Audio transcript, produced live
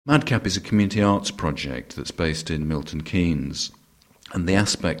Madcap is a community arts project that's based in Milton Keynes, and the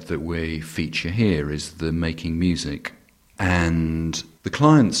aspect that we feature here is the making music. And the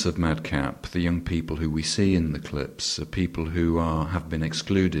clients of Madcap, the young people who we see in the clips, are people who have been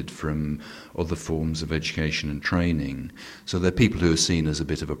excluded from other forms of education and training. So they're people who are seen as a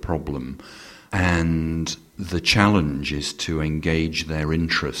bit of a problem. And the challenge is to engage their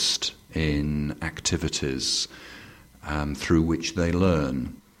interest in activities through which they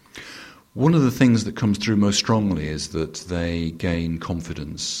learn. One of the things that comes through most strongly is that they gain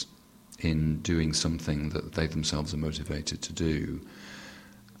confidence in doing something that they themselves are motivated to do.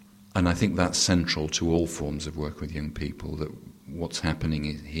 And I think that's central to all forms of work with young people, that what's happening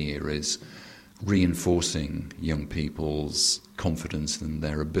here is reinforcing young people's confidence in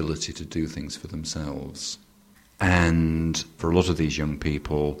their ability to do things for themselves. And for a lot of these young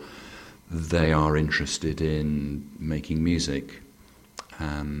people, they are interested in making music.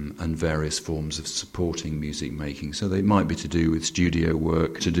 And various forms of supporting music making. So they might be to do with studio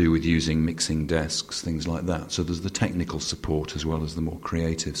work, to do with using mixing desks, things like that. So there's the technical support as well as the more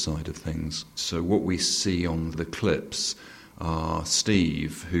creative side of things. So what we see on the clips are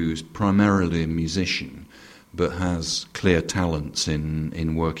Steve, who's primarily a musician, but has clear talents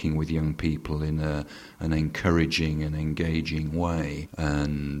in working with young people in an encouraging and engaging way,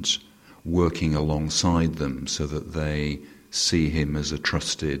 and working alongside them so that they see him as a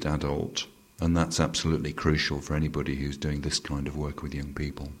trusted adult. And that's absolutely crucial for anybody who's doing this kind of work with young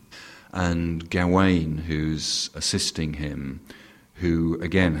people. And Gawain, who's assisting him, who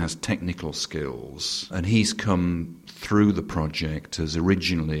again has technical skills, and he's come through the project as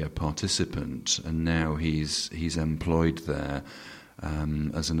originally a participant, and now he's employed there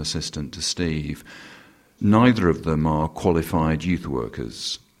as an assistant to Steve. Neither of them are qualified youth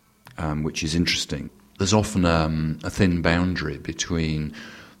workers, which is interesting. There's often a thin boundary between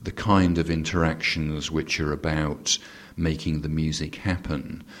the kind of interactions which are about making the music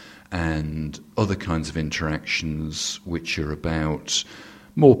happen and other kinds of interactions which are about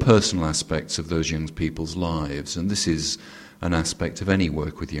more personal aspects of those young people's lives. And this is an aspect of any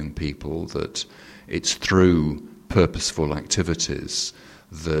work with young people, that it's through purposeful activities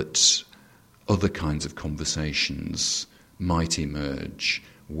that other kinds of conversations might emerge,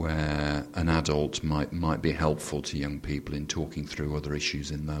 where an adult might be helpful to young people in talking through other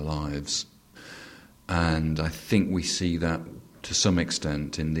issues in their lives. And I think we see that to some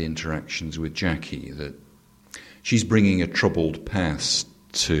extent in the interactions with Jackie, that she's bringing a troubled past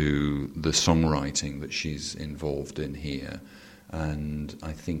to the songwriting that she's involved in here. And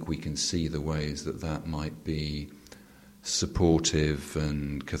I think we can see the ways that might be supportive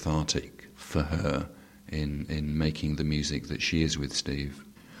and cathartic for her in making the music that she is with Steve.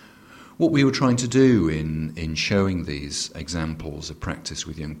 What we were trying to do in showing these examples of practice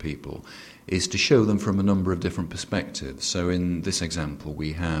with young people is to show them from a number of different perspectives. So in this example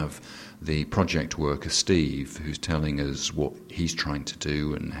we have the project worker Steve, who's telling us what he's trying to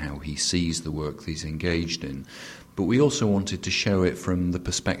do and how he sees the work that he's engaged in. But we also wanted to show it from the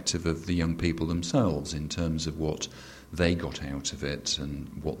perspective of the young people themselves, in terms of what they got out of it and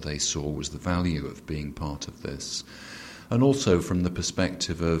what they saw was the value of being part of this. And also from the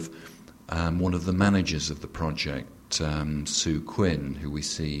perspective of one of the managers of the project, Sue Quinn, who we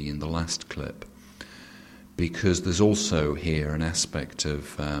see in the last clip, because there's also here an aspect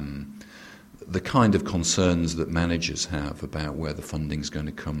of the kind of concerns that managers have about where the funding's going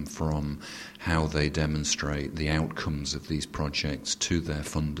to come from, how they demonstrate the outcomes of these projects to their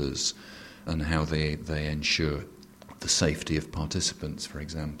funders, and how they ensure the safety of participants, for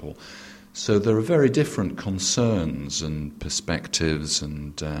example. So there are very different concerns and perspectives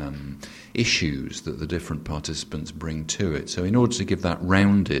and issues that the different participants bring to it. So in order to give that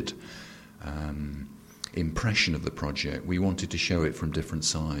rounded impression of the project, we wanted to show it from different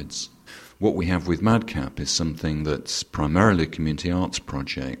sides. What we have with Madcap is something that's primarily a community arts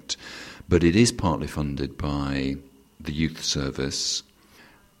project, but it is partly funded by the youth service,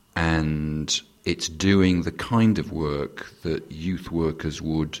 and it's doing the kind of work that youth workers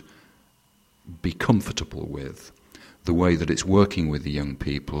would be comfortable with. The way that it's working with the young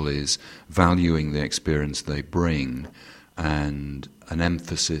people is valuing the experience they bring, and an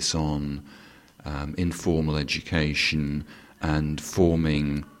emphasis on informal education and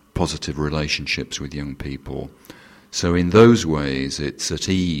forming positive relationships with young people. So in those ways it's at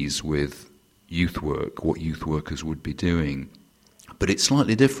ease with youth work, what youth workers would be doing. But it's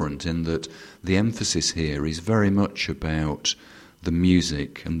slightly different in that the emphasis here is very much about the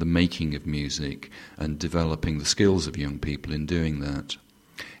music and the making of music and developing the skills of young people in doing that.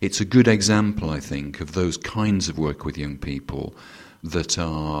 It's a good example, I think, of those kinds of work with young people that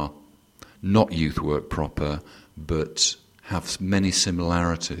are not youth work proper, but have many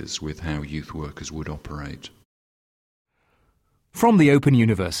similarities with how youth workers would operate. From the Open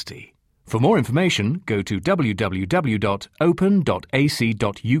University. For more information, go to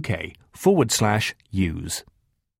www.open.ac.uk/use.